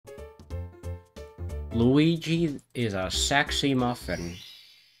Luigi is a sexy muffin.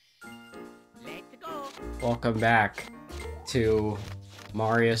 Welcome back to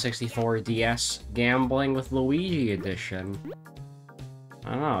Mario 64 DS Gambling with Luigi Edition.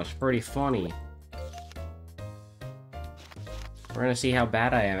 I don't know, it's pretty funny. We're gonna see how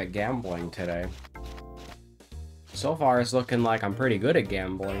bad I am at gambling today. So far, it's looking like I'm pretty good at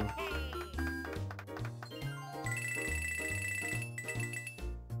gambling.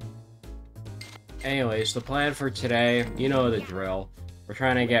 Anyways, the plan for today, you know the drill. We're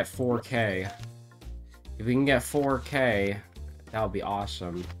trying to get 4K. If we can get 4K, that would be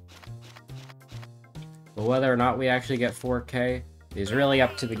awesome. But whether or not we actually get 4K is really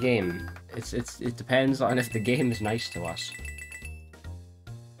up to the game. It depends on if the game is nice to us.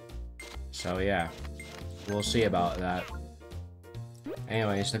 So yeah, we'll see about that.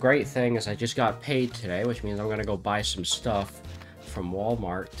 Anyways, the great thing is I just got paid today, which means I'm gonna go buy some stuff from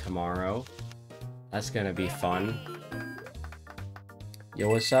Walmart tomorrow. That's gonna be fun. Yo,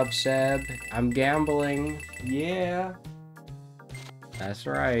 what's up, Seb? I'm gambling. Yeah. That's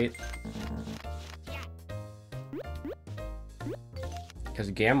right.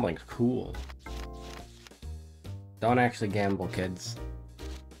 Because gambling's cool. Don't actually gamble, kids.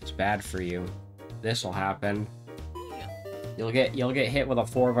 It's bad for you. This'll happen. You'll get hit with a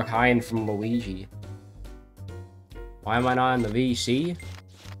 4-of-a-kind from Luigi. Why am I not in the VC?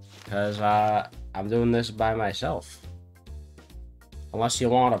 Because, I'm doing this by myself. Unless you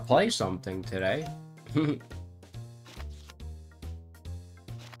want to play something today.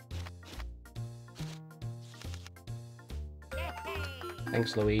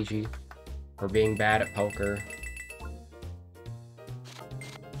 Thanks, Luigi, for being bad at poker.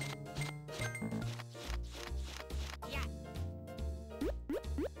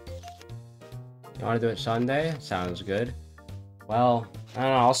 You want to do it Sunday? Sounds good. Well, I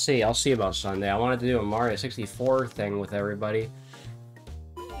don't know, I'll see. I'll see about Sunday. I wanted to do a Mario 64 thing with everybody.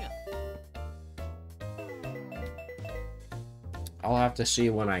 I'll have to see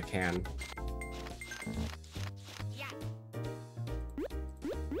when I can.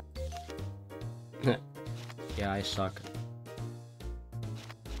 Yeah, I suck.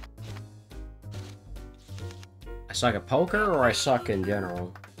 I suck at poker, or I suck in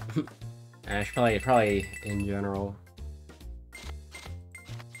general? I should probably in general.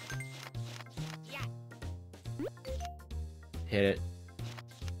 Hit it.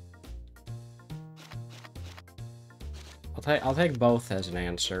 I'll take both as an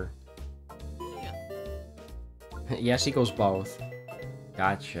answer. Yes equals both.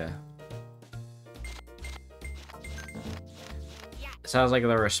 Gotcha. Sounds like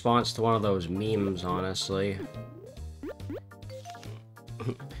the response to one of those memes, honestly.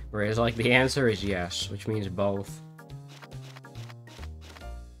 Whereas, like, the answer is yes, which means both.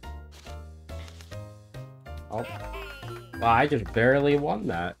 Oh. Well, I just barely won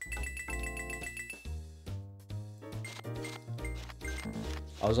that.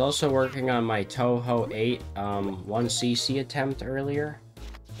 I was also working on my Toho 8 1cc attempt earlier.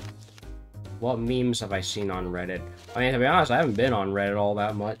 What memes have I seen on Reddit? I mean, to be honest, I haven't been on Reddit all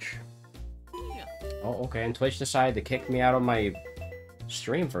that much. Oh, okay, and Twitch decided to kick me out of my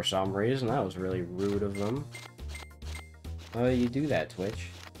stream for some reason. That was really rude of them. Why do you do that, Twitch?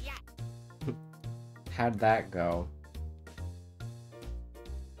 How'd that go?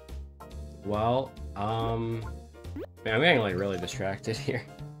 Well, man, I'm getting, like, really distracted here.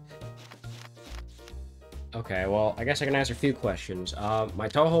 Okay, well, I guess I can answer a few questions. My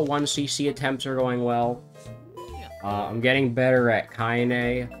Toho 1cc attempts are going well. I'm getting better at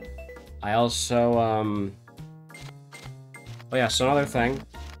Kaine. I also, oh yeah, so another thing.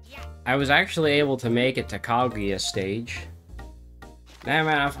 I was actually able to make it to Kaguya stage. Man,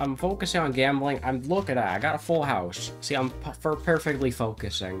 I'm focusing on gambling. Look at that, I got a full house. See, I'm perfectly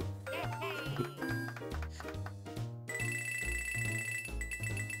focusing.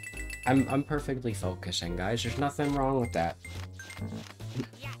 I'm perfectly focusing, guys. There's nothing wrong with that.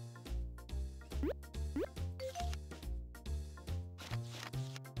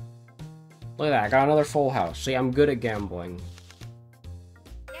 Look at that, I got another full house. See, I'm good at gambling.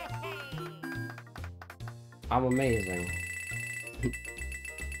 I'm amazing.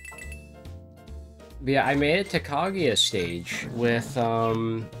 But yeah, I made it to Kaguya stage with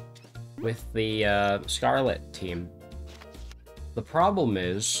the Scarlet team. The problem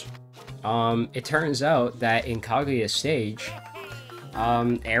is, it turns out that in Kaguya stage,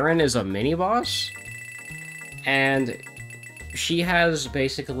 Erin is a mini-boss, and she has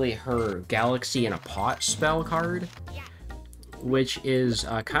basically her Galaxy in a Pot spell card, which is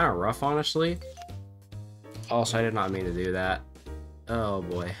kind of rough, honestly. Also, I did not mean to do that. Oh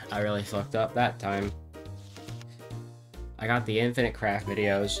boy, I really fucked up that time. I got the Infinite Craft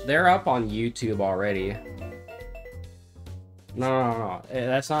videos. They're up on YouTube already. No.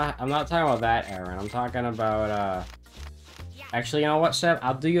 That's not... I'm not talking about that, Aaron. I'm talking about, Actually, you know what, Seb?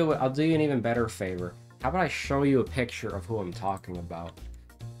 I'll do you an even better favor. How about I show you a picture of who I'm talking about?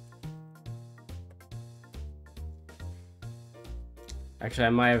 Actually,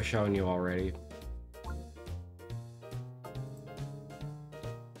 I might have shown you already.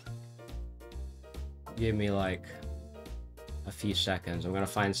 Give me, like, a few seconds. I'm gonna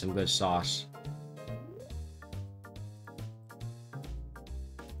find some good sauce.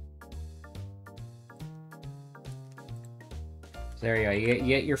 There you go. You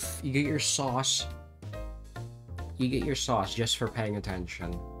get your sauce. You get your sauce just for paying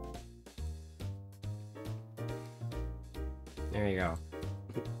attention. There you go.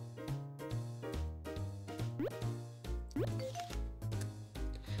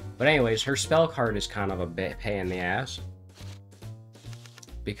 But anyways, her spell card is kind of a bit pain in the ass.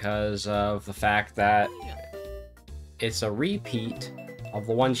 Because of the fact that it's a repeat of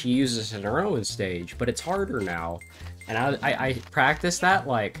the one she uses in her own stage, but it's harder now. And I practiced that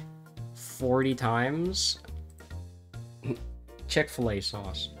like 40 times. Chick-fil-A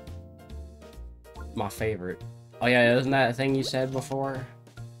sauce. My favorite. Oh yeah, isn't that a thing you said before?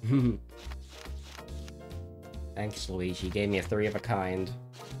 Thanks, Luigi. You gave me a 3 of a kind.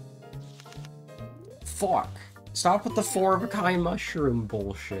 Fuck! Stop with the 4 of a kind mushroom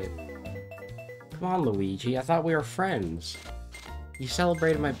bullshit. Come on, Luigi. I thought we were friends. You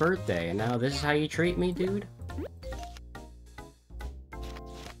celebrated my birthday, and now this is how you treat me, dude?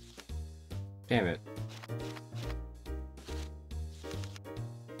 Damn it.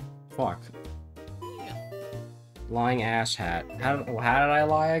 Fuck. Lying asshat. How did I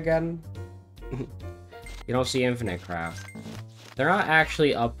lie again? You don't see Infinite Craft. They're not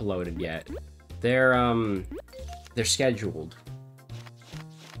actually uploaded yet. They're scheduled.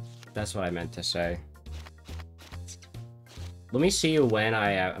 That's what I meant to say. Let me see when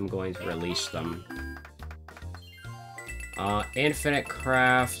I am going to release them. Infinite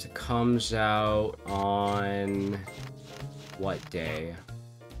Craft comes out on... what day?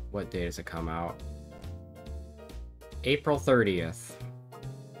 What day does it come out? April 30th.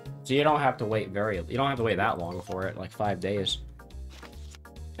 So you don't have to wait that long for it, like 5 days.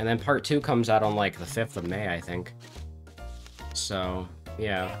 And then part 2 comes out on like the 5th of May, I think. So,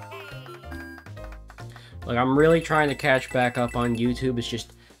 yeah. Like, I'm really trying to catch back up on YouTube. It's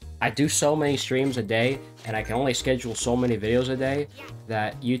just, I do so many streams a day, and I can only schedule so many videos a day,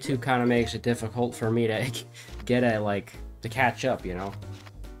 that YouTube kind of makes it difficult for me to get to catch up, you know?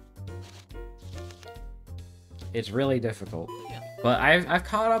 It's really difficult. But I've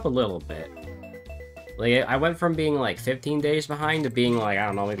caught up a little bit. Like, I went from being like 15 days behind to being like, I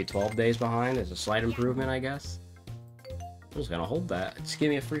don't know, maybe 12 days behind. It's a slight improvement, I guess. I'm just gonna hold that. Just give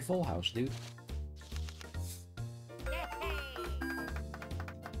me a free full house, dude.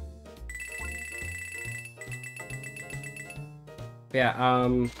 Yeah, I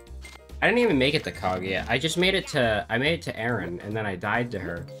didn't even make it to Kaguya. I just made it to Erin, and then I died to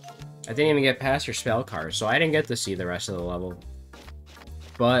her. I didn't even get past her spell card, so I didn't get to see the rest of the level.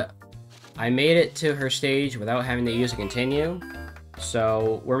 But I made it to her stage without having to use a continue,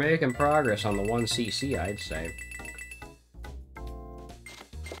 so we're making progress on the 1cc, I'd say.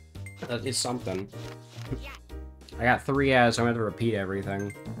 That is something. I got 3 as, so I'm going to repeat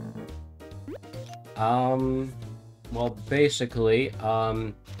everything. Well, basically,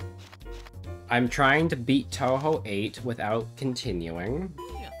 I'm trying to beat Touhou 8 without continuing.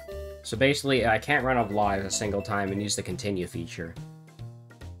 So basically, I can't run up live a single time and use the continue feature.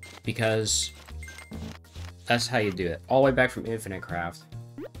 Because that's how you do it. All the way back from Infinite Craft.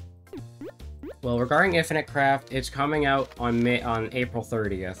 Well, regarding Infinite Craft, it's coming out on April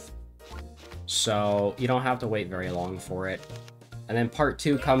 30th. So you don't have to wait very long for it. And then part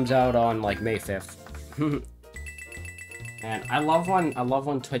 2 comes out on like May 5th. And I love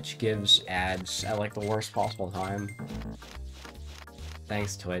when Twitch gives ads at like the worst possible time.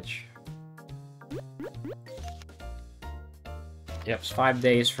 Thanks, Twitch. Yep, it's 5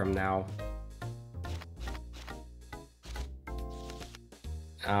 days from now.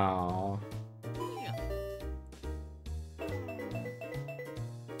 Oh.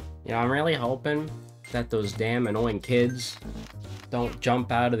 You know, I'm really hoping that those damn annoying kids don't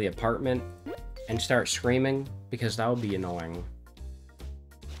jump out of the apartment and start screaming, because that would be annoying.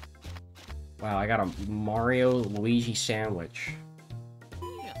 Wow, I got a Mario Luigi sandwich.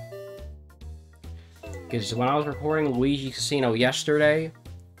 Because when I was recording Luigi Casino yesterday,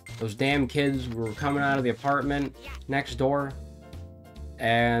 those damn kids were coming out of the apartment next door,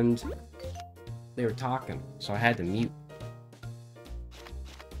 and they were talking, so I had to mute.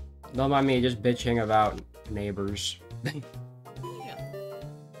 Don't mind me just bitching about neighbors.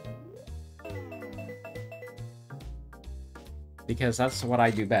 Because that's what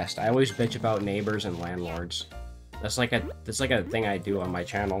I do best. I always bitch about neighbors and landlords. That's like a thing I do on my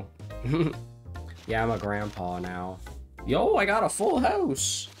channel. Yeah, I'm a grandpa now. Yo, I got a full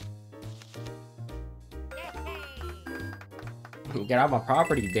house! Get out of my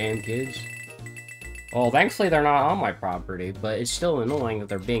property, damn kids. Well, thankfully they're not on my property, but it's still annoying that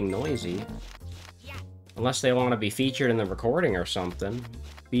they're being noisy. Unless they want to be featured in the recording or something.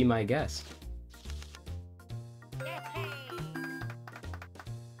 Be my guest.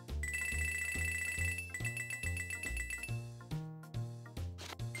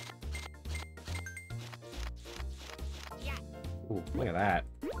 Ooh, look at that.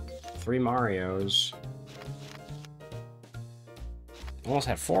 3 Marios. Almost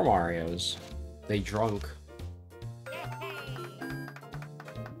had 4 Marios. They drunk.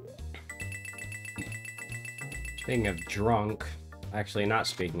 Speaking of drunk, actually not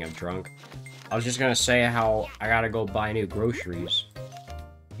speaking of drunk, I was just gonna say how I gotta go buy new groceries.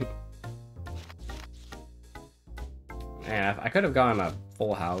 Man, I could have gotten a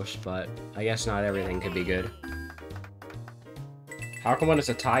full house, but I guess not everything could be good. How come when it's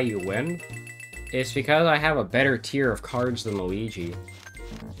a tie you win? It's because I have a better tier of cards than Luigi.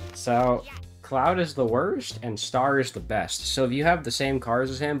 So, Cloud is the worst, and Star is the best. So if you have the same cards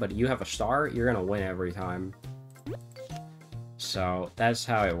as him, but you have a Star, you're gonna win every time. So, that's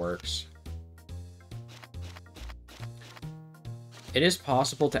how it works. It is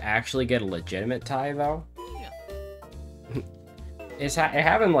possible to actually get a legitimate tie, though. It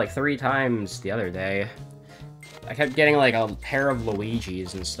happened like 3 times the other day. I kept getting like a pair of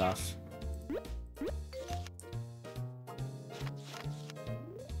Luigis and stuff.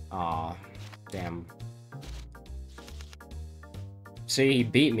 Aw, damn. See, he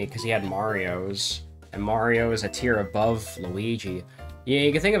beat me because he had Mario's. And Mario is a tier above Luigi. Yeah,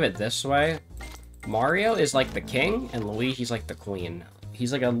 you can think of it this way. Mario is like the king, and Luigi's like the queen.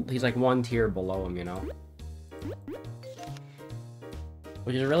 He's like 1 tier below him, you know?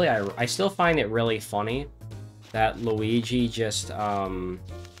 Which is really, I still find it really funny that Luigi just,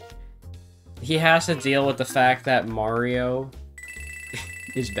 he has to deal with the fact that Mario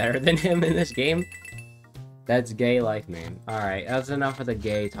is better than him in this game. That's gay like me. Alright, that's enough of the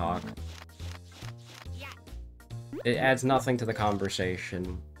gay talk. It adds nothing to the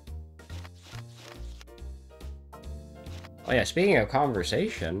conversation. Oh yeah, speaking of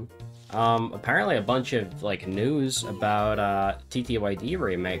conversation, apparently a bunch of, like, news about, TTYD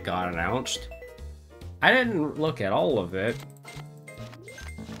remake got announced. I didn't look at all of it.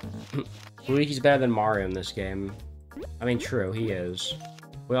 Luigi's better than Mario in this game. I mean, true, he is.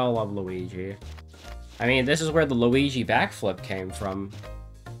 We all love Luigi. I mean, this is where the Luigi backflip came from.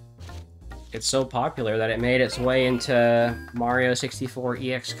 It's so popular that it made its way into Mario 64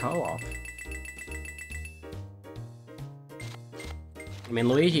 EX co-op. I mean,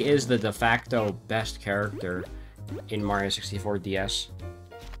 Luigi is the de facto best character in Mario 64 DS.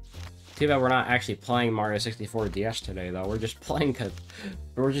 Too bad we're not actually playing Mario 64 DS today, though. We're just playing because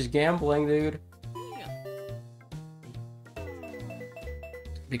we're just gambling, dude.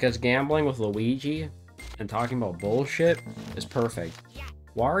 Because gambling with Luigi and talking about bullshit is perfect.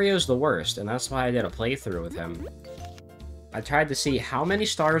 Wario's the worst, and that's why I did a playthrough with him. I tried to see how many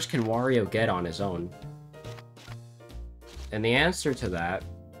stars can Wario get on his own. And the answer to that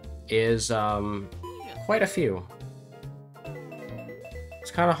is, quite a few.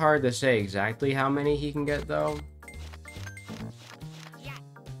 It's kind of hard to say exactly how many he can get, though.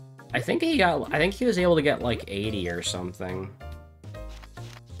 I think he was able to get, like, 80 or something.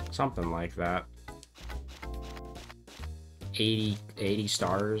 Something like that. 80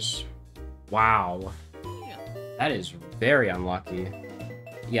 stars. Wow. That is very unlucky.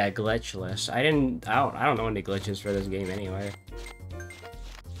 Yeah, glitchless. I don't know any glitches for this game anyway.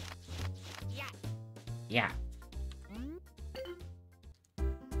 Yeah.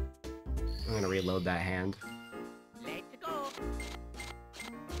 I'm gonna reload that hand.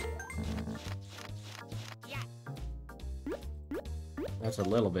 That's a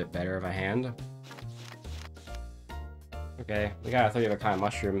little bit better of a hand. Okay, we got a 3 of a kind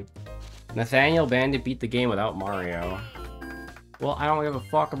mushroom. Nathaniel Bandy beat the game without Mario. Well, I don't give a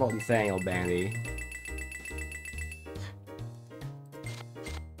fuck about Nathaniel Bandy.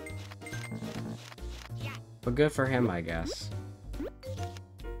 But good for him, I guess.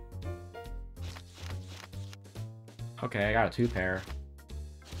 Okay, I got a 2 pair.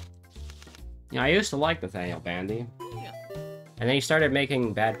 Yeah, I used to like Nathaniel Bandy. And then he started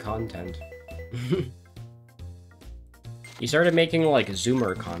making bad content. He started making, like,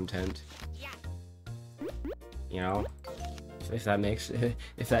 Zoomer content. You know? If that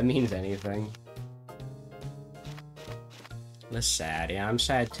means anything. That's sad. Yeah, I'm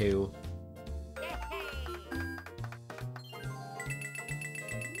sad too.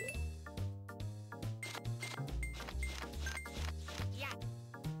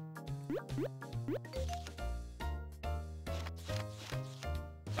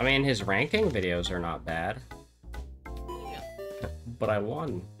 I mean, his ranking videos are not bad. But I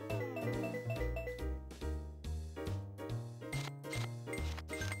won.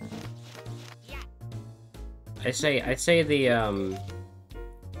 I'd say the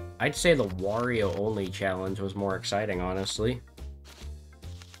Wario only challenge was more exciting, honestly.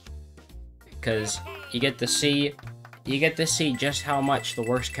 Because you get to see just how much the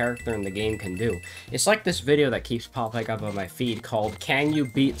worst character in the game can do. It's like this video that keeps popping up on my feed called "Can You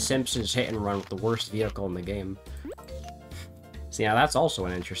Beat Simpsons Hit and Run with the Worst Vehicle in the Game?" So yeah, that's also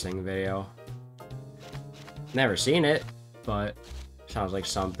an interesting video. Never seen it, but sounds like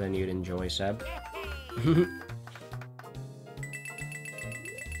something you'd enjoy, Seb.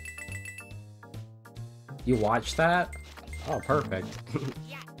 You watched that? Oh, perfect.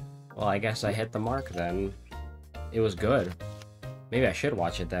 Well, I guess I hit the mark then. It was good. Maybe I should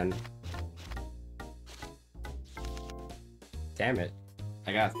watch it then. Damn it.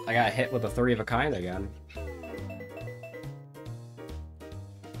 I got hit with a 3 of a kind again.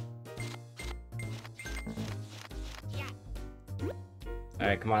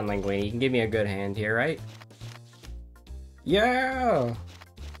 Alright, come on, Linguini. You can give me a good hand here, right? Yeah!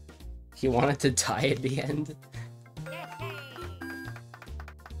 He wanted to die at the end?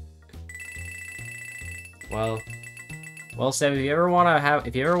 Well, Seb, if you ever want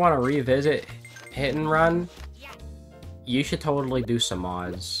to revisit Hit and Run, you should totally do some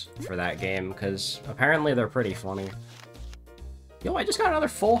mods for that game, because apparently they're pretty funny. Yo, I just got another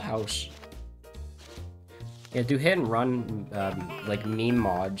full house. Yeah, do Hit and Run, like, meme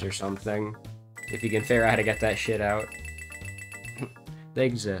mods or something, if you can figure out how to get that shit out. They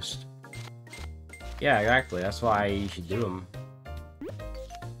exist. Yeah, exactly, that's why you should do them.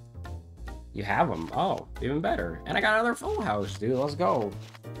 You have them? Oh, even better. And I got another full house, dude, let's go.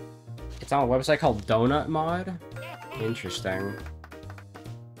 It's on a website called Donut Mod? Interesting.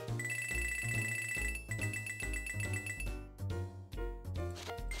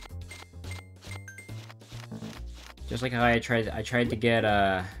 Just like how I tried to get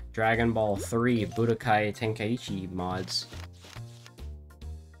Dragon Ball 3 Budokai Tenkaichi mods.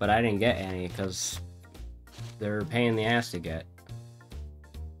 But I didn't get any because they're a pain in the ass to get.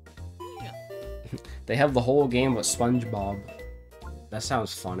 They have the whole game with SpongeBob. That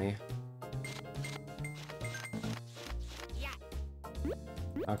sounds funny.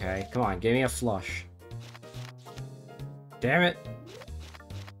 Okay, come on, give me a flush. Damn it!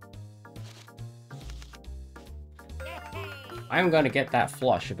 I'm gonna get that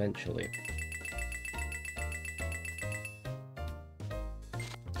flush eventually.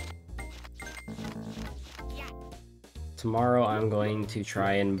 Tomorrow I'm going to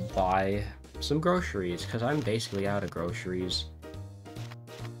try and buy some groceries, because I'm basically out of groceries.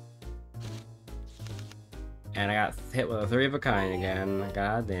 And I got hit with a 3 of a kind again.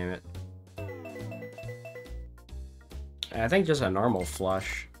 God damn it. I think just a normal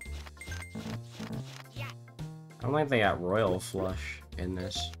flush. I don't think they got royal flush in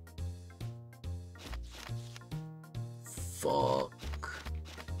this. Fuck.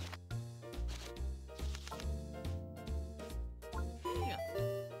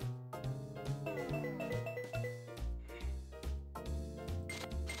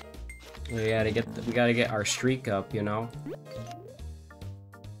 We gotta get our streak up, you know?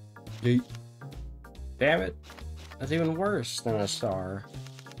 Yeet. Damn it. That's even worse than a star.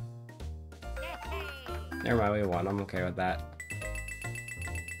 Never mind, we won. I'm okay with that.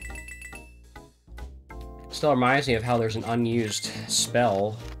 Still reminds me of how there's an unused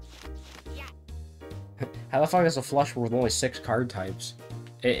spell. How the fuck is a flush with only 6 card types?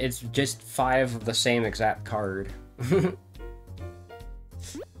 It's just 5 of the same exact card.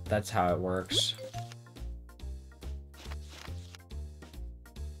 That's how it works.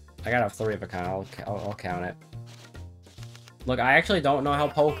 I got a 3 of a kind. I'll count it. Look, I actually don't know how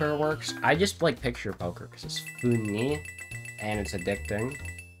poker works. I just like picture poker because it's funny and it's addicting.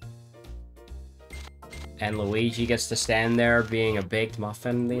 And Luigi gets to stand there being a baked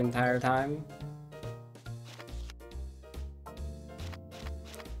muffin the entire time.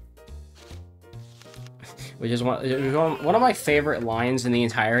 Which is one of my favorite lines in the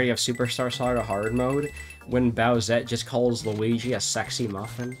entirety of Superstar Saga Hard Mode, When Bowsette just calls Luigi a sexy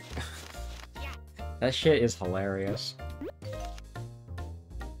muffin. That shit is hilarious.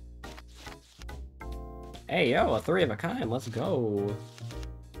 Hey, yo, a 3 of a kind, let's go.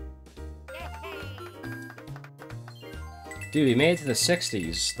 Dude, we made it to the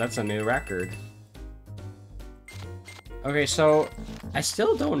 60s. That's a new record. Okay, so I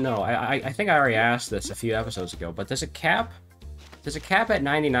still don't know. I think I already asked this a few episodes ago, but does it cap? Does it cap at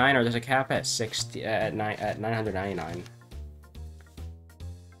 99 or does it cap at 999?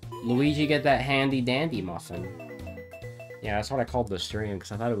 Luigi get that handy dandy muffin. Yeah, that's what I called the stream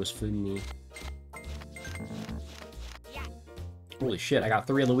because I thought it was funny. Holy shit, I got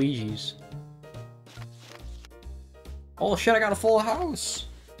 3 Luigis. Oh shit, I got a full house!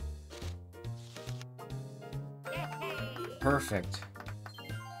 Perfect.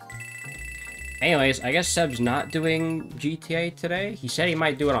 Anyways, I guess Seb's not doing GTA today. He said he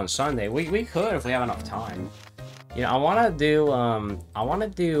might do it on Sunday. We could if we have enough time. You know, I wanna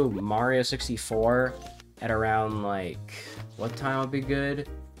do Mario 64 at around like what time would be good?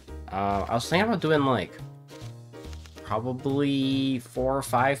 I was thinking about doing like probably 4 or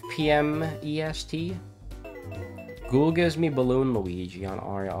 5 PM EST. Google gives me Balloon Luigi on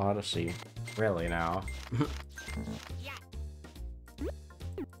Mario Odyssey. Really now?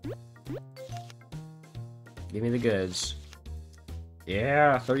 Give me the goods.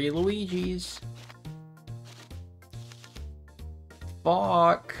 Yeah, 30 Luigis.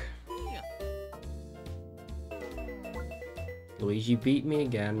 Fuck. Luigi beat me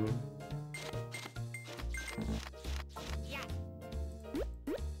again.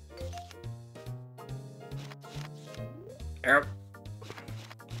 Yep.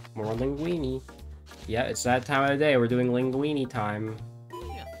 More linguini. Yeah, it's that time of the day. We're doing linguini time.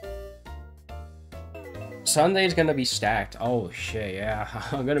 Sunday's gonna be stacked. Oh shit, yeah.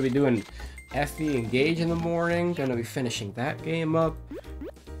 I'm gonna be doing FE Engage in the morning. Gonna be finishing that game up.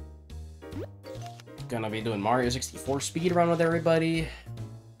 Gonna be doing Mario 64 speedrun with everybody.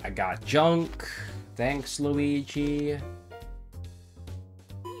 I got junk. Thanks, Luigi.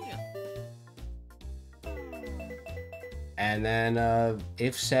 And then,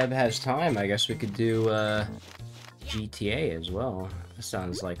 if Seb has time, I guess we could do, GTA as well. That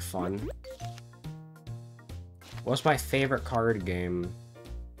sounds like fun. What's my favorite card game?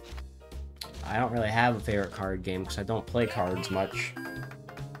 I don't really have a favorite card game because I don't play cards much.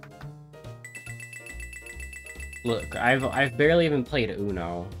 Look, I've barely even played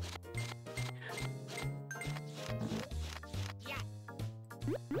Uno.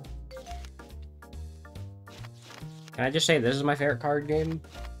 Can I just say this is my favorite card game?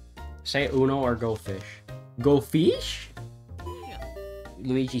 Say Uno or Go Fish. Go Fish?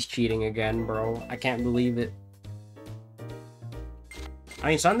 Luigi's cheating again, bro. I can't believe it. I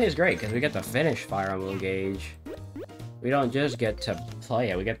mean, Sunday's great because we get to finish Fire Emblem Engage. We don't just get to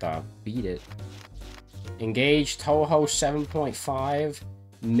play it, we get to beat it. Engage, Toho 7.5,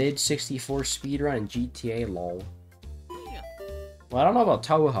 mid 64 speedrun, and GTA lol. Well, I don't know about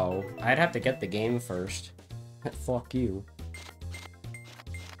Toho. I'd have to get the game first. Fuck you.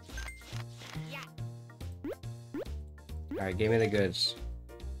 Alright, give me the goods.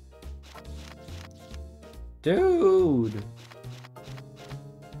 Dude!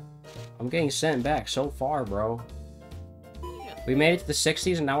 I'm getting sent back so far, bro. We made it to the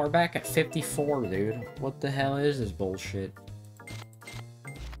 60s and now we're back at 54, dude. What the hell is this bullshit?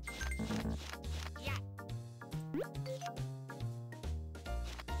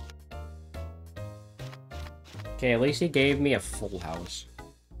 Okay, at least he gave me a full house.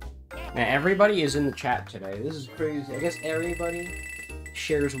 Man, everybody is in the chat today. This is crazy. I guess everybody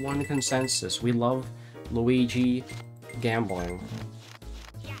shares one consensus. We love Luigi gambling.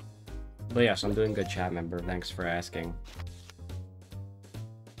 But yes, I'm doing good, chat member. Thanks for asking.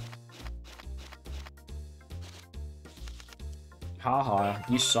 Haha,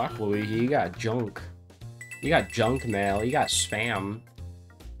 you suck, Luigi. You got junk. You got junk mail. You got spam.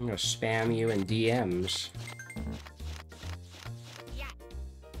 I'm gonna spam you in DMs.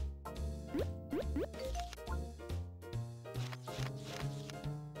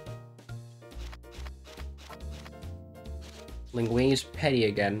 Linguini's petty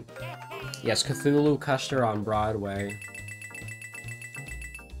again. Yes, Cthulhu Custer on Broadway.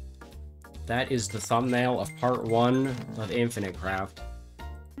 That is the thumbnail of part 1 of Infinite Craft.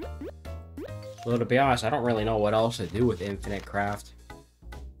 Though to be honest, I don't really know what else to do with Infinite Craft.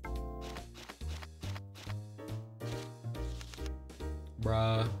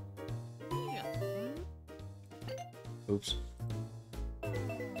 Bruh. Oops.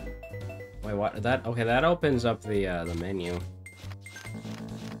 Wait, what? That okay? That opens up the menu.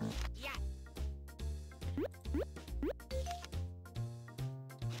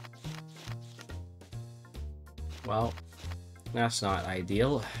 Well, that's not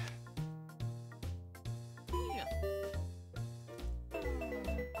ideal.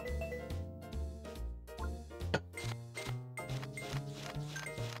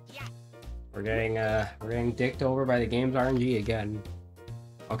 We're getting dicked over by the game's RNG again.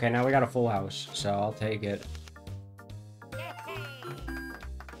 Okay, now we got a full house, so I'll take it.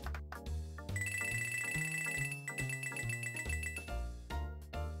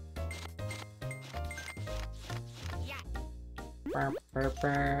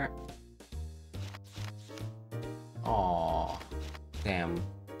 Aw, damn.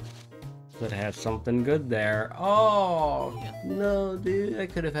 Could have something good there. Oh, no, dude. I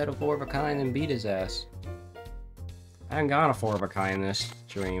could have had a 4 of a kind and beat his ass. I haven't got a 4 of a kind this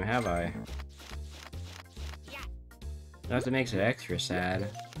stream, have I? That's what makes it extra sad.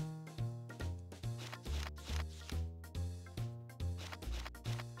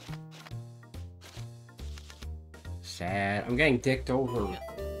 Sad. I'm getting dicked over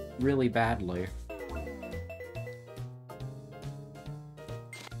really badly.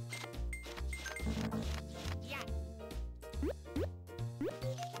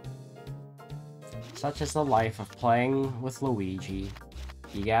 Such is the life of playing with Luigi.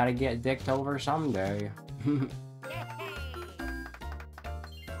 You gotta get dicked over someday.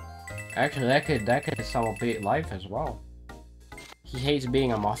 Actually, that could sum up life as well. He hates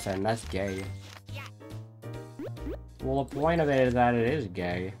being a muffin. That's gay. Well, the point of it is that it is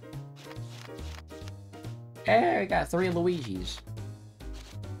gay. Hey, we got 3 Luigis.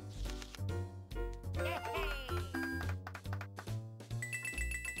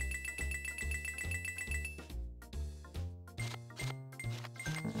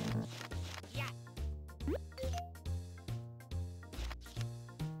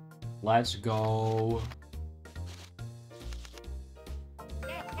 Let's go.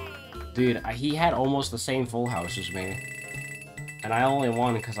 Dude, he had almost the same full house as me. And I only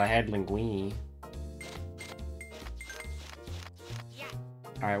won because I had Linguini.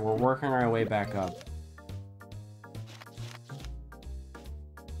 Alright, we're working our way back up.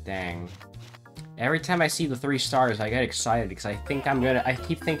 Dang. Every time I see the 3 stars, I get excited because I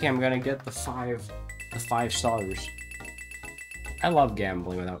keep thinking I'm gonna get the 5 stars. I love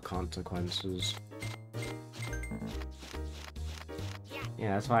gambling without consequences.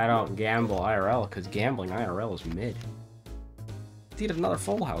 Yeah, that's why I don't gamble IRL, because gambling IRL is mid. Dude, another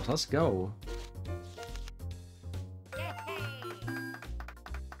full house, let's go.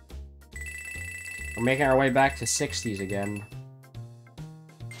 We're making our way back to 60s again.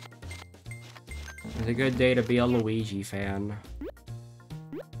 It's a good day to be a Luigi fan.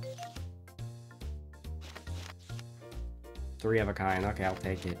 Three of a kind. Okay, I'll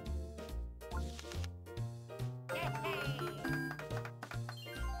take it.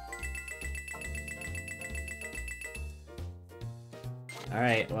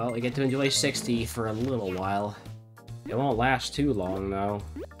 Alright, well, we get to enjoy 60 for a little while. It won't last too long, though.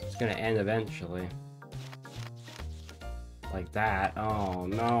 It's gonna end eventually. Like that. Oh,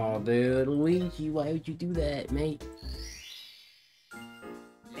 no, dude. Luigi, why would you do that, mate?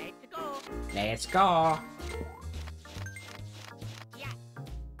 Let's go. Let's go!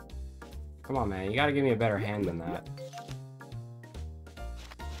 Come on, man. You gotta give me a better hand than that.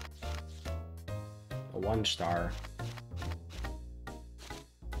 A 1 star.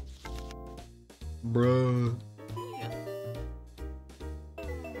 Bruh.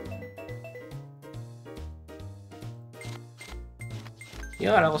 You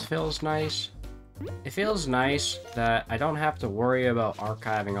know what else feels nice? It feels nice that I don't have to worry about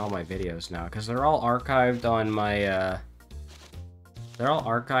archiving all my videos now, because they're all archived on my,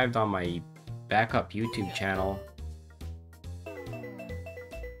 backup YouTube channel.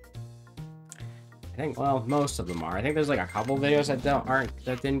 I think, well, most of them are. I think there's like a couple videos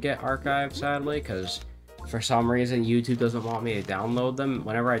that didn't get archived, sadly, because for some reason YouTube doesn't want me to download them.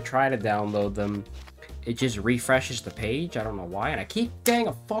 Whenever I try to download them, it just refreshes the page. I don't know why, and I keep getting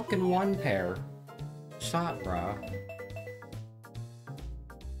a fucking 1 pair. Stop, bruh.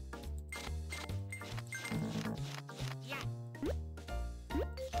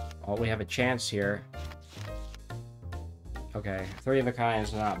 Oh, we have a chance here. Okay, 3 of a kind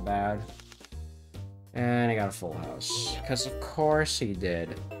is not bad. And he got a full house. Because of course he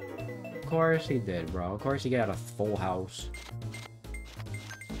did. Of course he did, bro. Of course he got a full house.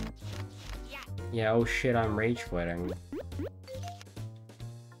 Yeah, oh shit, I'm rage quitting.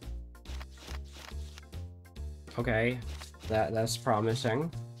 Okay, that's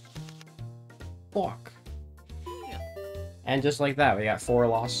promising. Fuck. And just like that, we got 4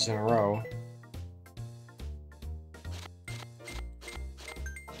 losses in a row.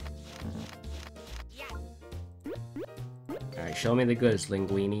 Alright, show me the goods,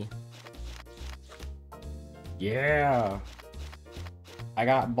 Linguini. Yeah! I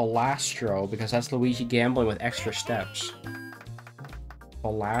got Balastro, because that's Luigi gambling with extra steps.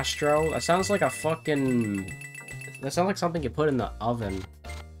 Balastro? That sounds like a fucking... That sounds like something you put in the oven.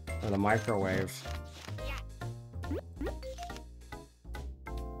 Or the microwave.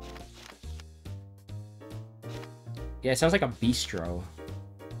 Yeah, it sounds like a bistro.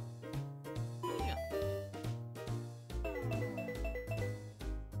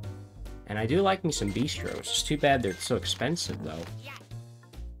 And I do like me some bistros. It's too bad they're so expensive, though.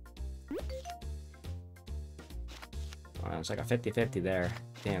 Oh, it's like a 50-50 there.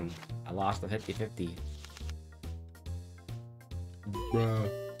 Damn, I lost the 50-50. Bruh.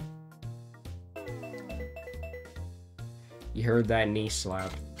 You heard that knee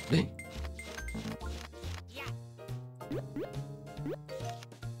slap.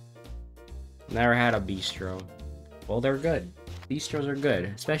 Never had a bistro. Well, they're good. Bistros are good,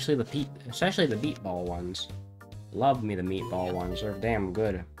 especially the meatball ones. Love me the meatball ones. They're damn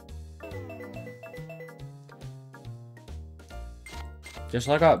good. Just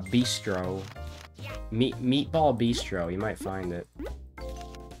look up bistro. Meatball bistro. You might find it.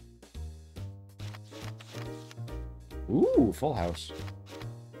 Ooh, full house.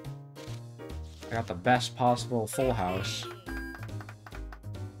 I got the best possible full house.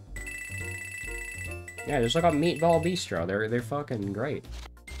 Yeah, just look up Meatball Bistro. They're fucking great.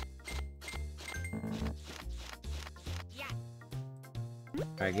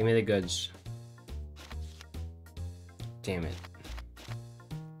 Alright, give me the goods. Damn it.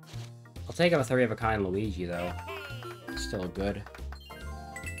 I'll take a 3 of a kind Luigi though. Still good.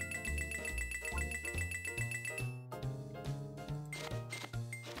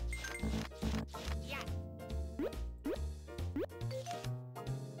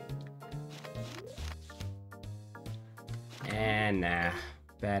 And nah,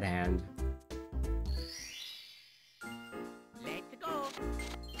 bad hand. Let's go.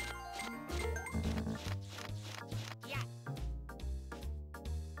 Yeah.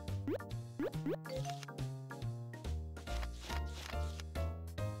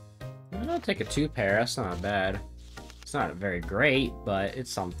 I'll take a 2 pair. That's not bad. It's not very great, but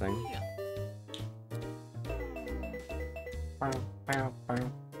it's something. Bow, bow,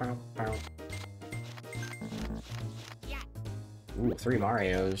 bow, bow, bow. Ooh, 3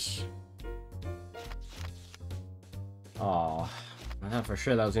 Marios. Aw. I thought for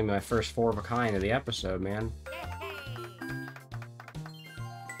sure that was gonna be my first 4 of a kind of the episode, man.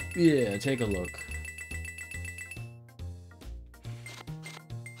 Yeah, take a look.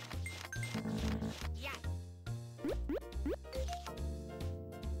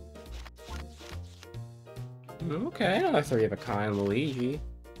 Okay, another 3 of a kind Luigi.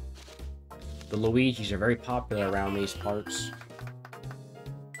 The Luigis are very popular around these parts.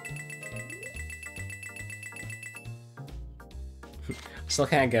 Still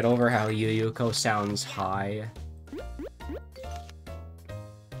can't get over how Yuyuko sounds high.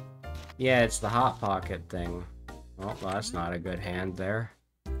 Yeah, it's the Hot Pocket thing. Oh, well, that's not a good hand there.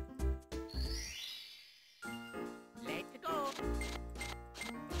 Let's go.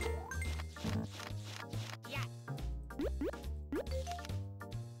 Yeah.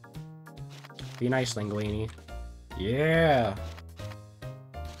 Be nice, Linguini. Yeah!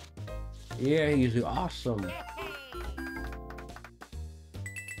 Yeah, he's awesome.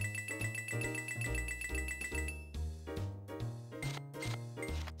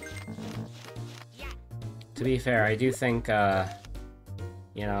 To be fair, I do think,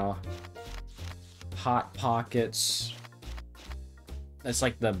 you know, Hot Pockets, that's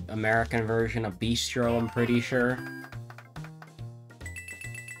like the American version of Bistro, I'm pretty sure.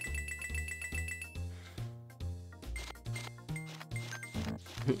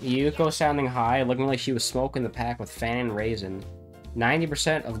 Yuko sounding high, looking like she was smoking the pack with Fan and Raisin.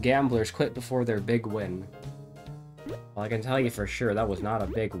 90% of gamblers quit before their big win. Well, I can tell you for sure, that was not a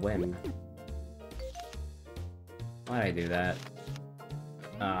big win. Why'd I do that?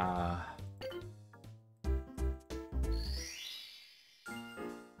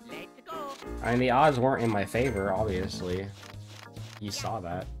 Let's go. I mean, the odds weren't in my favor, obviously. You saw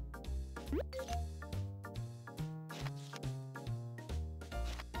that.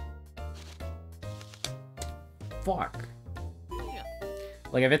 Fuck.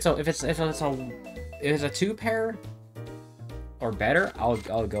 Like if it's a 2 pair or better, I'll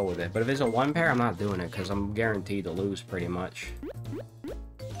go with it. But if it's a 1 pair, I'm not doing it because I'm guaranteed to lose pretty much.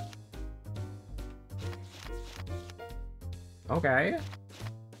 Okay.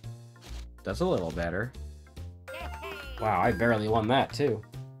 That's a little better. Wow, I barely won that too.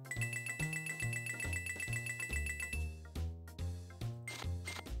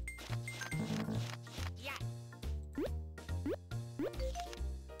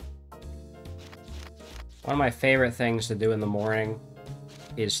 One of my favorite things to do in the morning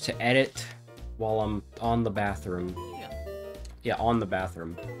is to edit while I'm on the bathroom. Yeah, on the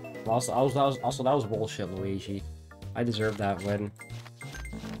bathroom. Also, that was bullshit, Luigi. I deserve that win.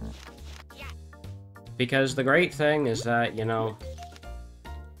 Because the great thing is that, you know,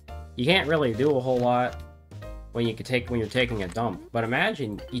 you can't really do a whole lot when you're taking a dump. But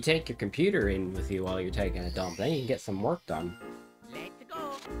imagine you take your computer in with you while you're taking a dump, then you can get some work done.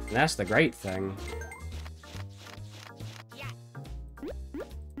 And that's the great thing.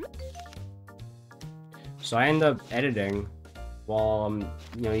 So I end up editing while I'm,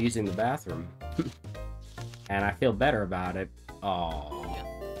 you know, using the bathroom. And I feel better about it. Oh,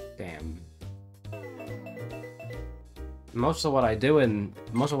 damn. Most of what I do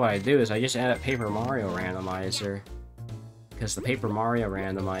is I just edit Paper Mario Randomizer. Because the Paper Mario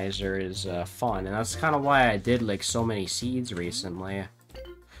Randomizer is fun, and that's kind of why I did like so many seeds recently.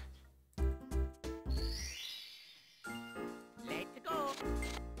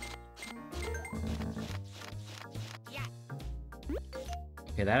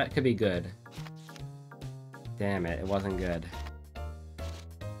 Okay, that could be good. Damn it, it wasn't good.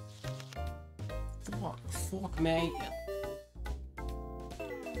 Fuck, mate.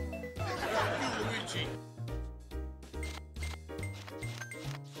 Luigi.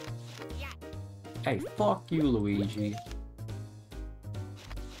 Hey, fuck you, Luigi.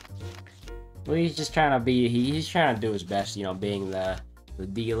 Luigi's just trying to be, he's trying to do his best, you know, being the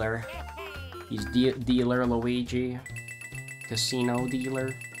dealer. He's dealer Luigi. Casino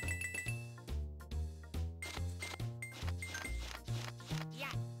dealer.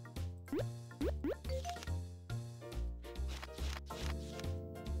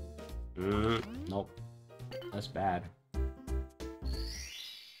 Nope. That's bad.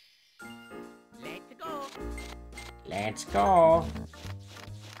 Let's go. Let's go.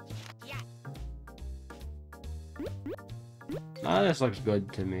 Oh, this looks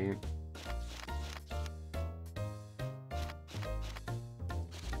good to me.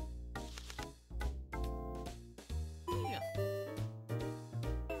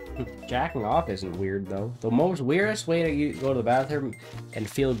 Jacking off isn't weird, though. The most weirdest way to go to the bathroom and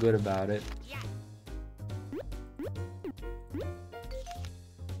feel good about it.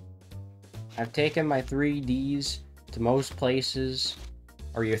 I've taken my 3Ds to most places,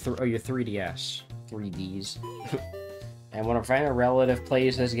 or your 3DS. 3Ds. And when a friend or relative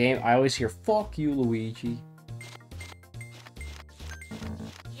plays this game, I always hear, "Fuck you, Luigi."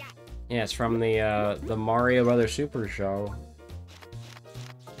 Yeah, it's from the Mario Brothers Super Show.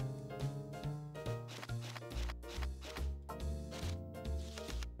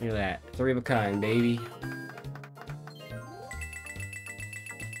 Look at that. 3 of a kind, baby.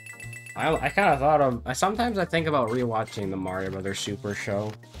 I kind of thought of... sometimes I think about rewatching the Mario Brothers Super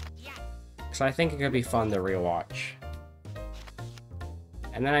Show. Because I think it could be fun to rewatch.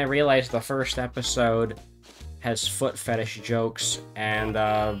 And then I realized the first episode has foot fetish jokes and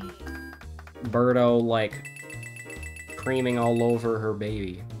Birdo, like, creaming all over her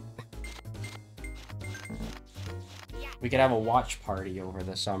baby. We could have a watch party over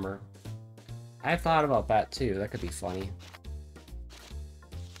the summer. I thought about that too. That could be funny.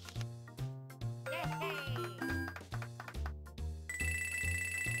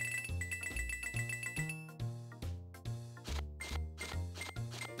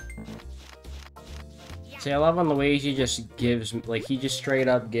 See, I love when Luigi just gives, like, he just straight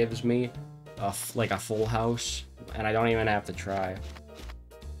up gives me like a full house, and I don't even have to try.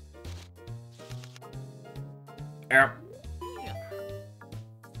 Yep.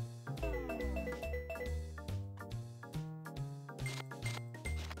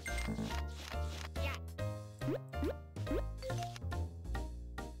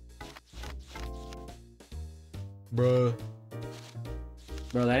 Bruh.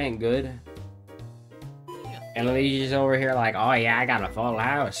 Bro, that ain't good. And Luigi's over here like, "Oh yeah, I got a full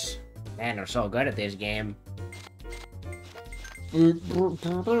house. Man, I'm so good at this game."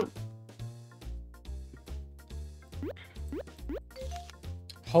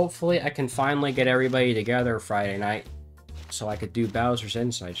 Hopefully I can finally get everybody together Friday night so I could do Bowser's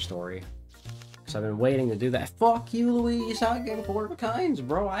Inside Story. Because I've been waiting to do that. Fuck you, Luigi. Stop getting 4 of a kinds,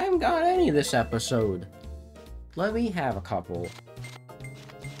 bro. I haven't got any this episode. Let me have a couple.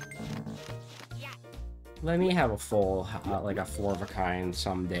 Let me have a full, like a 4 of a kind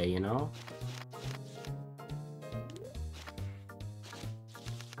someday, you know?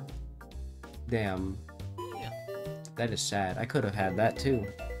 Damn. That is sad. I could have had that too.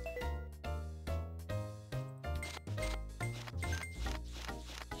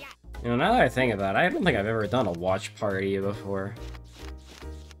 You know, now that I think about it, I don't think I've ever done a watch party before.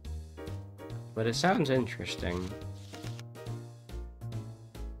 but it sounds interesting.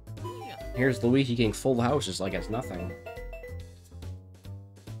 Here's Luigi getting full houses like it's nothing.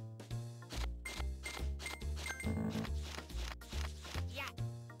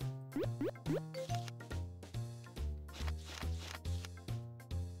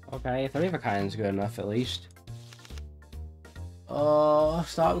 Okay, 3 of a kind's good enough at least. Oh,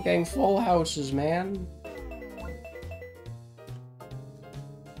 stop getting full houses, man.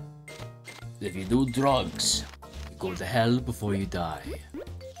 If you do drugs, you go to hell before you die.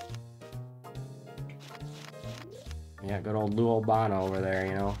 Yeah, good old Lou Albano over there,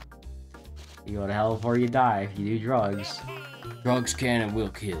 you know. You go to hell before you die if you do drugs. Drugs can and will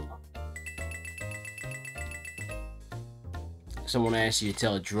kill. Someone asks you to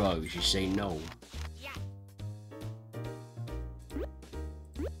tell drugs, you say no.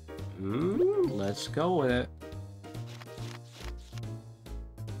 Let's go with it.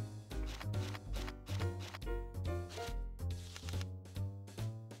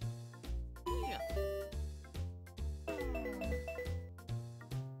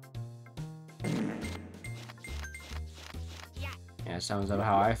 Yeah, sounds about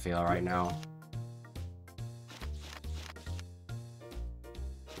how I feel right now.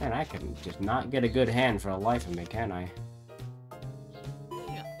 Man, I can just not get a good hand for the life of me, can I?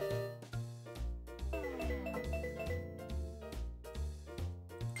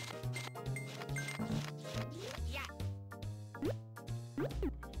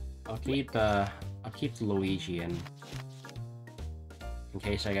 I'll keep the Luigi in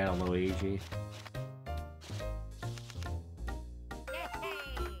case I get a Luigi.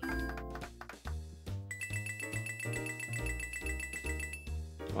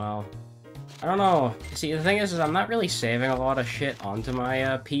 Well, I don't know. See, the thing is I'm not really saving a lot of shit onto my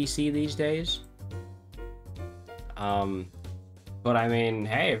PC these days. But I mean,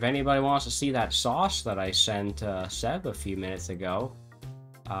 hey, if anybody wants to see that sauce that I sent Seb a few minutes ago,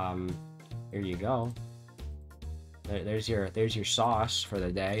 here you go. There's your sauce for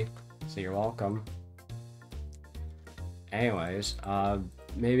the day, so you're welcome. Anyways,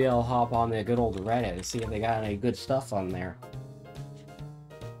 maybe I'll hop on the good old Reddit and see if they got any good stuff on there.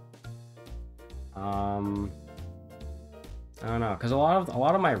 I don't know, cause a lot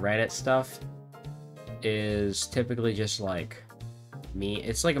of my Reddit stuff is typically just like me.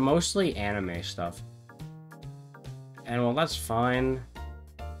 It's like mostly anime stuff, and well, that's fine.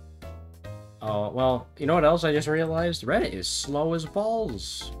 Oh well, you know what else I just realized? Reddit is slow as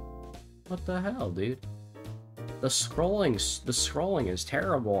balls. What the hell, dude? The scrolling is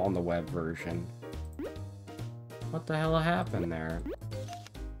terrible on the web version. What the hell happened there?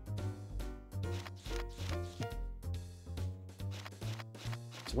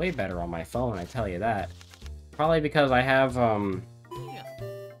 It's way better on my phone, I tell you that. Probably because I have an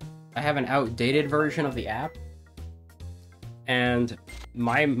outdated version of the app. And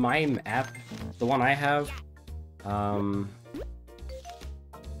my app, the one I have, how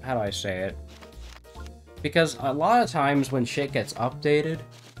do I say it? Because a lot of times when shit gets updated,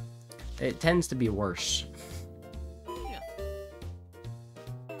 it tends to be worse.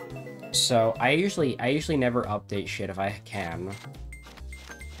 So I usually never update shit if I can.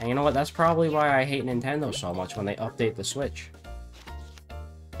 And you know what? That's probably why I hate Nintendo so much when they update the Switch.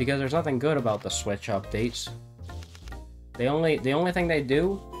 Because there's nothing good about the Switch updates. The only thing they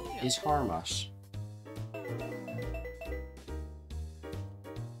do is harm us.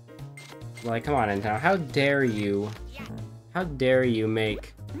 Like, come on, Nintendo, how dare you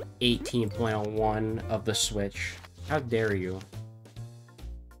make 18.01 of the Switch? How dare you?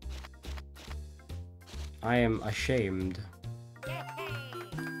 I am ashamed.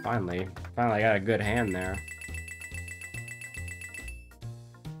 Finally I got a good hand there.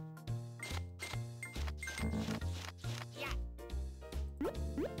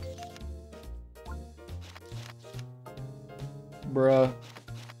 Bruh.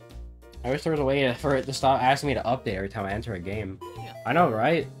 I wish there was a way for it to stop asking me to update every time I enter a game. I know,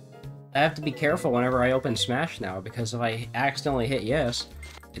 right? I have to be careful whenever I open Smash now, because if I accidentally hit yes,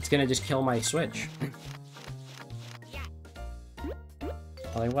 it's gonna just kill my Switch.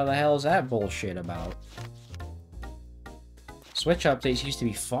 Like, what the hell is that bullshit about? Switch updates used to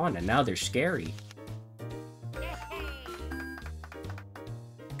be fun, and now they're scary.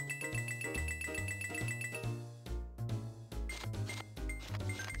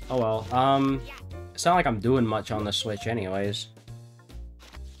 Oh well, it's not like I'm doing much on the Switch anyways.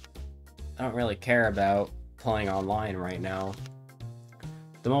 I don't really care about playing online right now.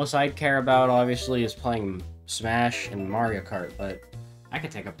 The most I'd care about, obviously, is playing Smash and Mario Kart, but I could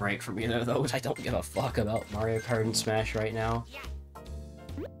take a break from either of those. I don't give a fuck about Mario Kart and Smash right now.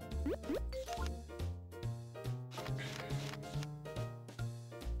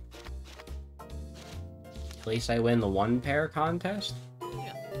 At least I win the one pair contest.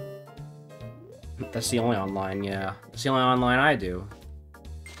 That's the only online, yeah. That's the only online I do.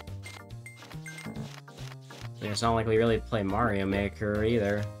 Yeah, it's not like we really play Mario Maker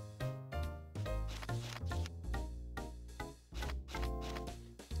either.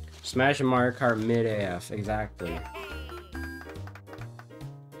 Smash and Mario Kart mid AF, exactly.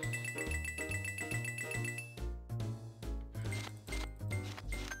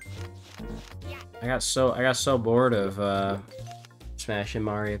 I got so bored of Smash and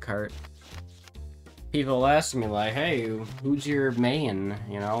Mario Kart. People ask me like, "Hey, who's your main?"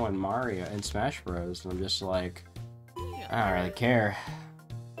 You know, in Mario and Smash Bros. And I'm just like, I don't really care.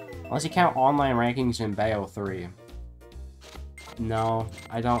 Unless you count online rankings in Bayo 3. No,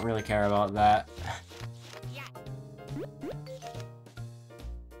 I don't really care about that.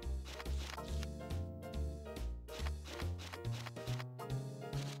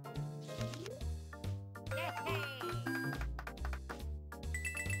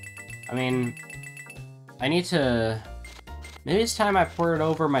 I mean, I need to... Maybe it's time I ported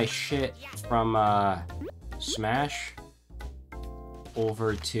over my shit from, Smash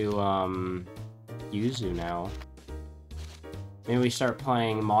over to, Yuzu now. Maybe we start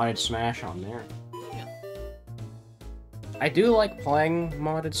playing modded Smash on there. I do like playing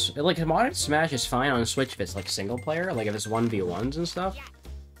modded... Like, modded Smash is fine on Switch if it's, like, single player, like if it's 1v1s and stuff.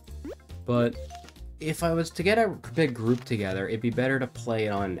 But if I was to get a big group together, it'd be better to play it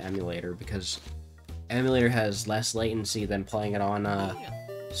on emulator, because emulator has less latency than playing it on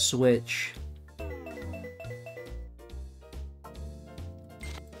Switch.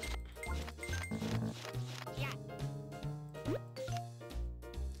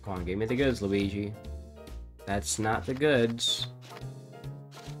 Come on, give me the goods, Luigi. That's not the goods.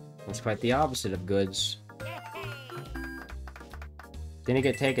 That's quite the opposite of goods. Didn't it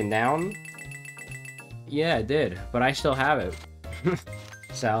get taken down? Yeah, it did, but I still have it.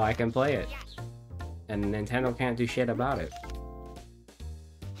 So I can play it. And Nintendo can't do shit about it.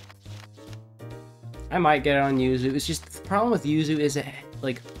 I might get it on Yuzu. It's just, the problem with Yuzu is that,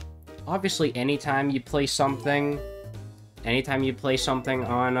 like, obviously anytime you play something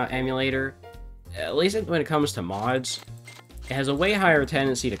on emulator, at least when it comes to mods, it has a way higher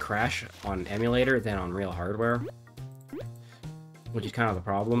tendency to crash on emulator than on real hardware. Which is kind of the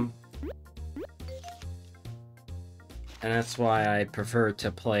problem. And that's why I prefer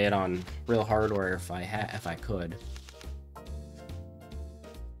to play it on real hardware if I could.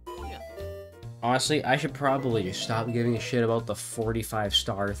 Honestly, I should probably just stop giving a shit about the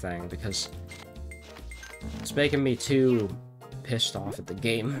 45-star thing, because it's making me too pissed off at the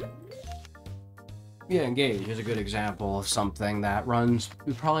game. Yeah, Engage is a good example of something that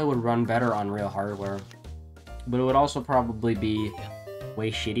probably would run better on real hardware. But it would also probably be way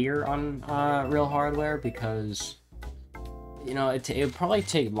shittier on real hardware, because, you know, it would probably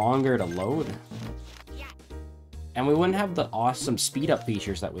take longer to load. And we wouldn't have the awesome speed-up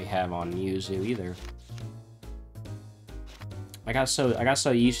features that we have on Yuzu either. I got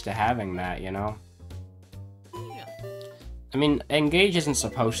so used to having that, you know? I mean, Engage isn't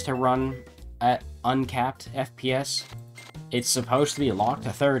supposed to run at uncapped FPS. It's supposed to be locked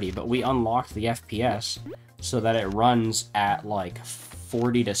to 30, but we unlocked the FPS so that it runs at, like,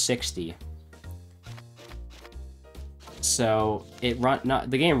 40 to 60. So, the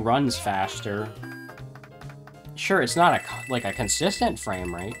game runs faster. Sure, it's not a consistent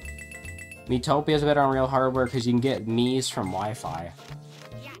frame rate. Miitopia's better on real hardware because you can get Mii's from Wi-Fi.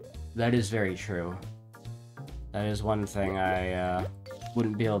 That is very true. That is one thing I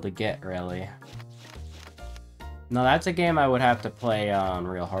wouldn't be able to get, really. No, that's a game I would have to play on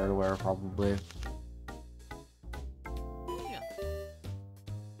real hardware, probably.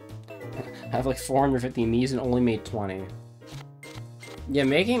 I have like 450 Mii's and only made 20. Yeah,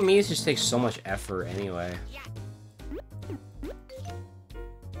 making Mii's just takes so much effort anyway.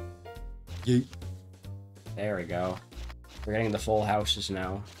 Yeet. There we go. We're getting the full houses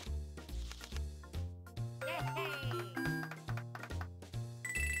now.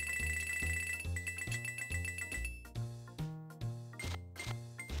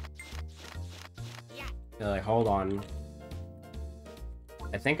 They're like, hold on.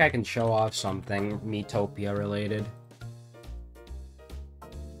 I think I can show off something Miitopia related.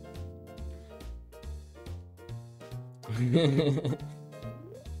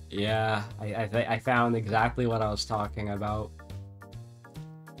 Yeah, I found exactly what I was talking about.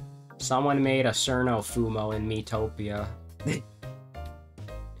 Someone made a Cerno Fumo in Miitopia.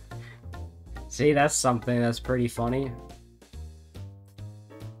 See, that's something that's pretty funny.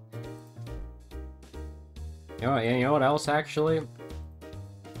 You know what else, actually?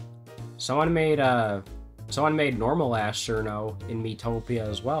 Someone made Someone made normal ass Cerno in Miitopia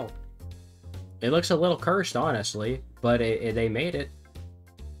as well. It looks a little cursed, honestly, but they made it.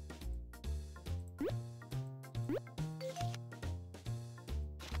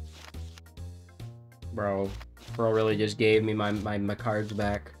 Bro really just gave me my cards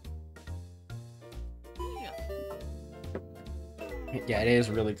back. Yeah, it is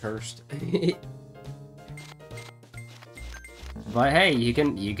really cursed. But hey, you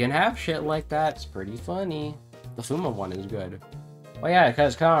can have shit like that. It's pretty funny. The Fuma one is good. Well, yeah,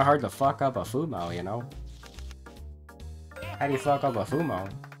 because it's kind of hard to fuck up a Fumo, you know? How do you fuck up a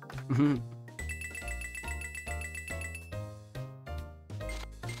Fumo?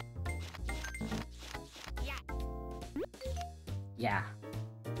 Yeah.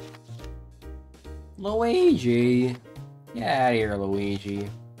 Luigi! Get out of here, Luigi.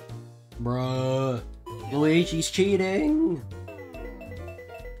 Bruh. Luigi's cheating!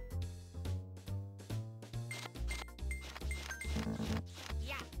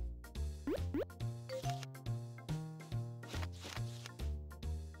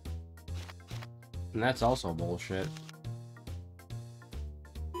 And that's also bullshit.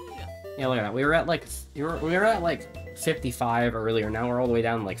 Yeah, look at that. We were at like 55 earlier. Now we're all the way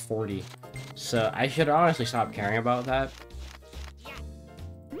down to like 40. So I should honestly stop caring about that,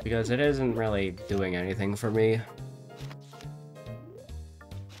 because it isn't really doing anything for me.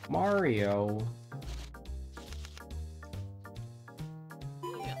 Mario.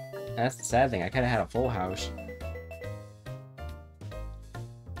 That's the sad thing. I could have had a full house.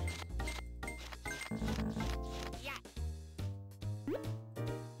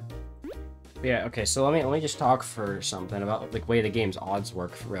 Yeah, okay, so let me just talk for something about the way the game's odds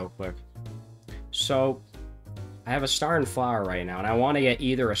work real quick. So, I have a star and flower right now, and I want to get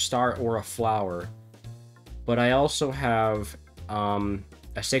either a star or a flower. But I also have a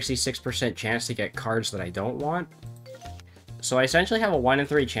 66% chance to get cards that I don't want. So I essentially have a 1 in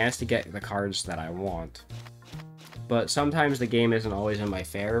 3 chance to get the cards that I want. But sometimes the game isn't always in my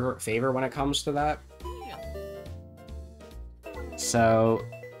favor when it comes to that. So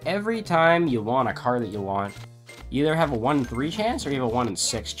every time you want a card that you want, you either have a 1 in 3 chance or you have a 1 in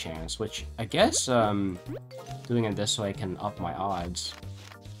 6 chance, which I guess doing it this way can up my odds.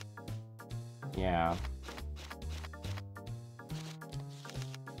 Yeah.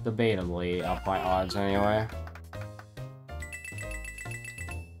 Debatably up my odds anyway.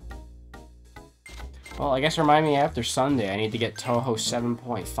 Well, I guess remind me after Sunday I need to get Toho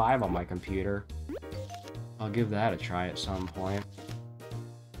 7.5 on my computer. I'll give that a try at some point.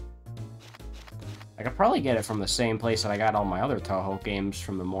 I could probably get it from the same place that I got all my other Toho games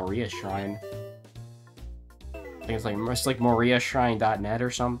from the Moria Shrine. I think it's like moriashrine.net or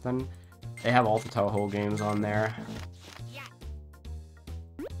something. They have all the Toho games on there.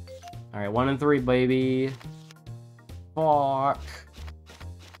 Alright, 1 in 3, baby. Fuck.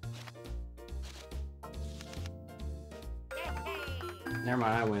 Never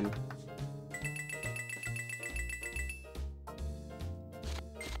mind, I win.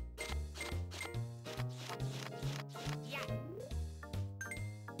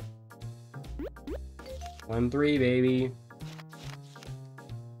 One, 3, baby.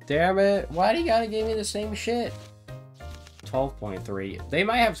 Damn it! Why do you gotta give me the same shit? 12.3. They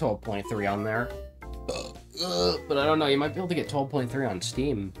might have 12.3 on there. But I don't know, you might be able to get 12.3 on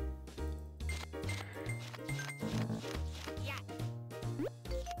Steam.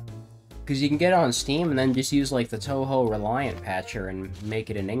 Because you can get it on Steam and then just use like the Toho Reliant patcher and make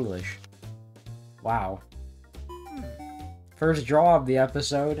it in English. Wow. First draw of the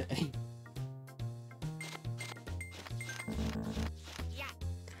episode.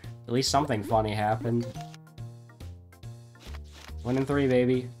 At least something funny happened. 1 in 3,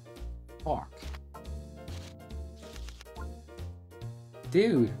 baby. Fuck.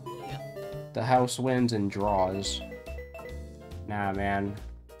 Dude. The house wins and draws. Nah, man.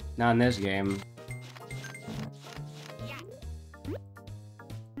 Not in this game.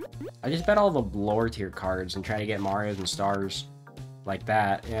 I just bet all the lower tier cards and try to get Marios and stars. Like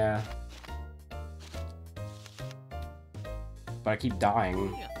that, yeah. But I keep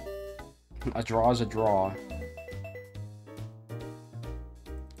dying. A draw is a draw.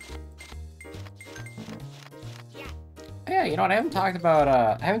 Yeah, you know what? I haven't talked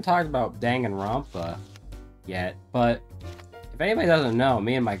about Danganronpa yet, but if anybody doesn't know,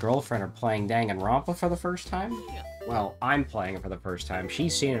 me and my girlfriend are playing Danganronpa for the first time. Well, I'm playing it for the first time.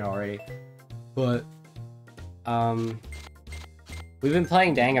 She's seen it already, but we've been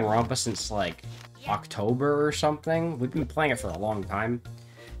playing Danganronpa since like October or something. We've been playing it for a long time.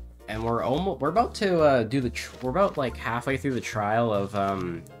 And we're about to we're about like halfway through the trial of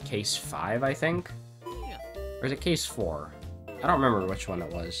case 5, I think. Or is it case 4? I don't remember which one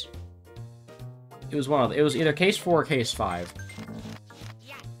it was. It was one of it was either case 4 or case 5.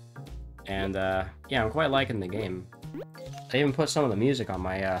 And yeah, I'm quite liking the game. I even put some of the music on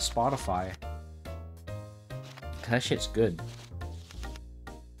my Spotify. That shit's good.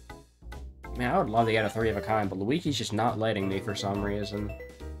 Man, I would love to get a 3 of a kind, but Luigi's just not letting me for some reason.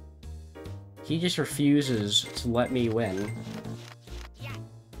 He just refuses to let me win.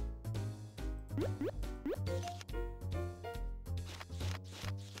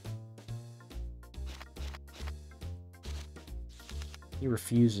 He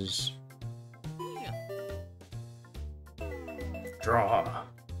refuses. Draw.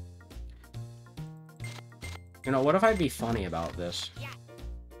 You know, what if I'd be funny about this?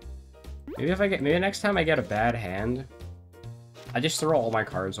 Maybe next time I get a bad hand, I just throw all my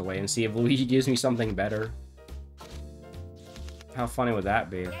cards away and see if Luigi gives me something better. How funny would that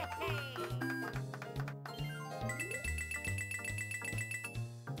be?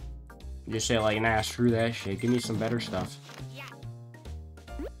 You just say like, nah, screw that shit, give me some better stuff.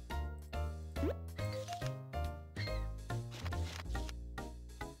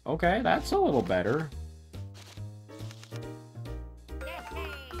 Okay, that's a little better.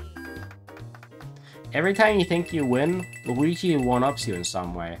 Every time you think you win, Luigi one-ups you in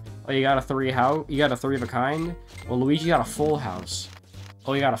some way. Oh, you got a 3 of a kind? Well, Luigi got a full house.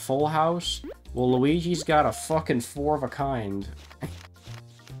 Oh, you got a full house? Well, Luigi's got a fucking 4 of a kind.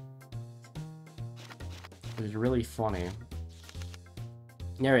 It's really funny.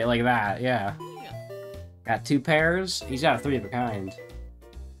 Yeah, like that, yeah. Got 2 pairs? He's got a 3 of a kind.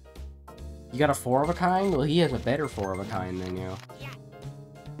 You got a 4 of a kind? Well, he has a better 4 of a kind than you.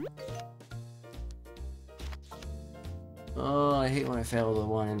 Oh, I hate when I fail the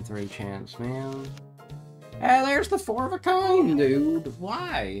 1 in 3 chance, man. Hey, there's the 4 of a kind, dude.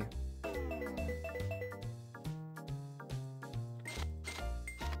 Why?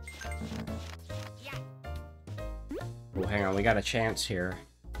 Oh, hang on, we got a chance here.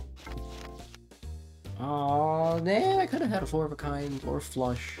 Oh, man, I could have had a 4 of a kind or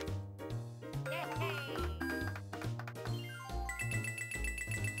flush.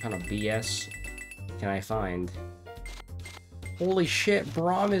 What kind of BS can I find? Holy shit,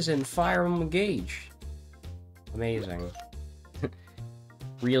 Braum is in Fire Emblem Engage. Amazing.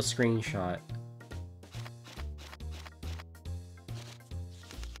 Real screenshot.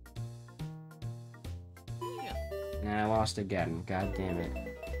 Nah, I lost again. God damn it.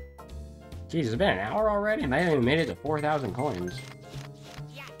 Jeez, it's been an hour already and I haven't even made it to 4,000 coins.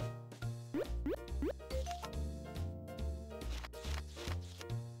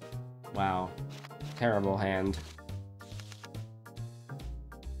 Wow. Terrible hand.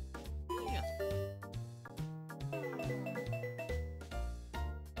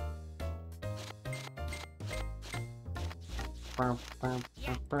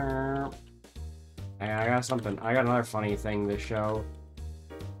 Hey, I got something. I got another funny thing to show.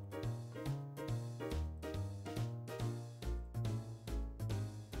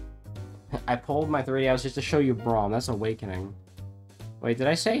 I pulled my 3DS just to show you Braum. That's Awakening. Wait, did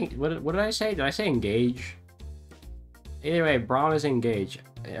I say... What did I say? Did I say Engage? Either way, Braum is Engage.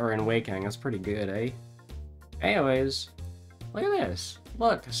 Or in Awakening. That's pretty good, eh? Anyways, look at this.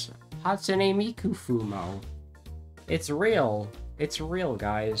 Look. Hatsune Miku Fumo. It's real. It's real,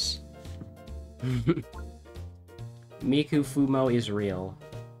 guys. Miku Fumo is real.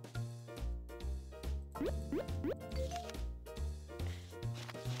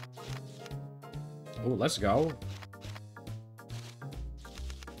 Oh, let's go.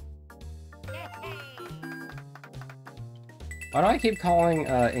 Why do I keep calling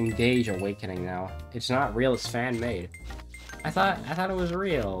Engage Awakening now? It's not real, it's fan-made. I thought it was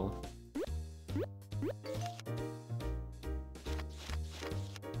real.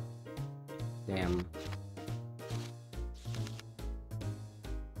 Damn.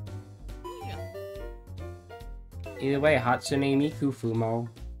 Either way, Hatsune Miku Fumo.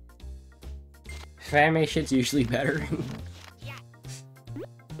 Fan-made shit's usually better.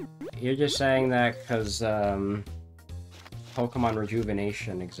 You're just saying that because, Pokemon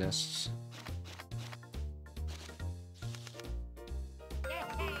Rejuvenation exists.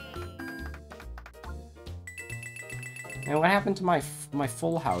 And what happened to my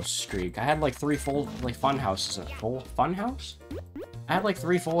full house streak? I had like 3 full fun houses in a full fun house? I had like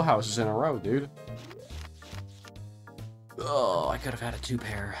 3 full houses in a row, dude. Oh, I could have had a 2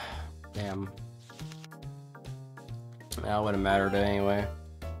 pair. Damn. That wouldn't mattered anyway.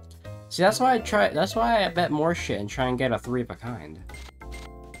 See, that's why I bet more shit and try and get a 3 of a kind.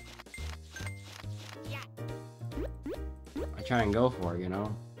 I try and go for it, you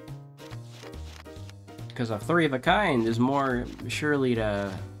know? because a 3 of a kind is more surely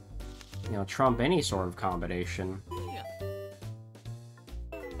to, you know, trump any sort of combination.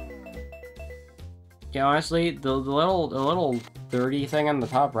 Yeah, honestly, the little 30 thing on the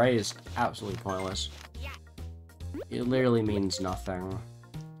top right is absolutely pointless. It literally means nothing.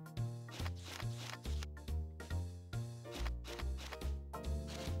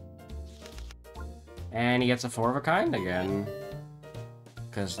 And he gets a 4 of a kind again.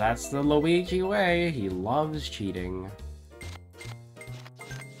 Because that's the Luigi way. He loves cheating.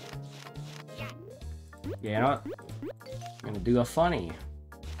 Yeah, you know what? I'm gonna do a funny.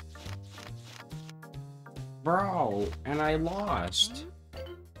 Bro, and I lost.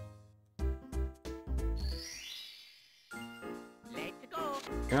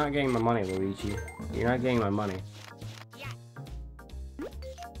 You're not getting my money, Luigi. You're not getting my money.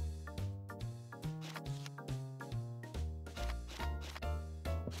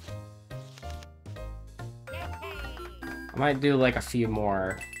 I might do like a few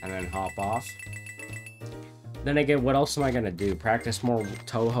more and then hop off. Then again, what else am I gonna do? Practice more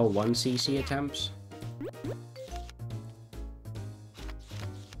Toho 1cc attempts?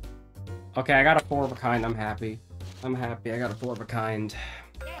 Okay, I got a 4 of a kind. I'm happy. I'm happy I got a 4 of a kind.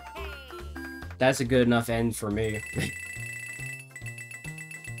 That's a good enough end for me.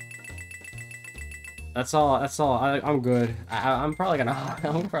 That's all. I'm good. I'm probably gonna.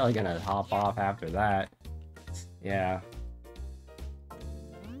 I'm probably gonna hop off after that. Yeah.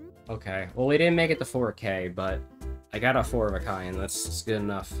 Okay. Well, we didn't make it to 4K, but I got a 4 of a kind. That's good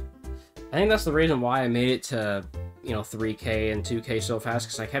enough. I think that's the reason why I made it to, you know, 3K and 2K so fast,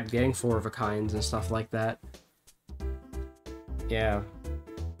 because I kept getting 4 of a kinds and stuff like that. Yeah.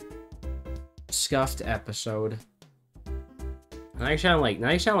 Scuffed episode. Now you sound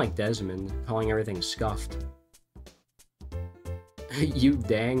like Desmond, calling everything scuffed. You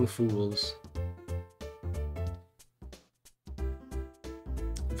dang fools.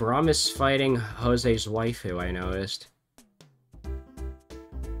 Brom is fighting Jose's waifu, I noticed.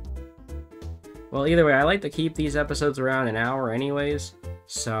 Well, either way, I like to keep these episodes around an hour anyways,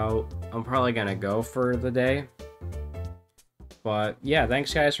 so I'm probably gonna go for the day. But yeah,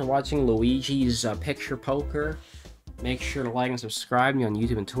 thanks guys for watching Luigi's Picture Poker. Make sure to like and subscribe me on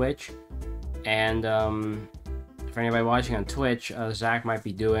YouTube and Twitch. And for anybody watching on Twitch, Zach might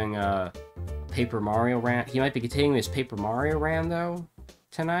be doing a Paper Mario rant. He might be continuing his Paper Mario rando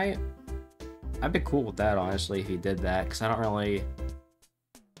tonight. I'd be cool with that, honestly, if he did that, because I don't really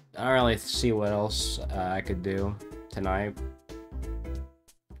see what else I could do tonight.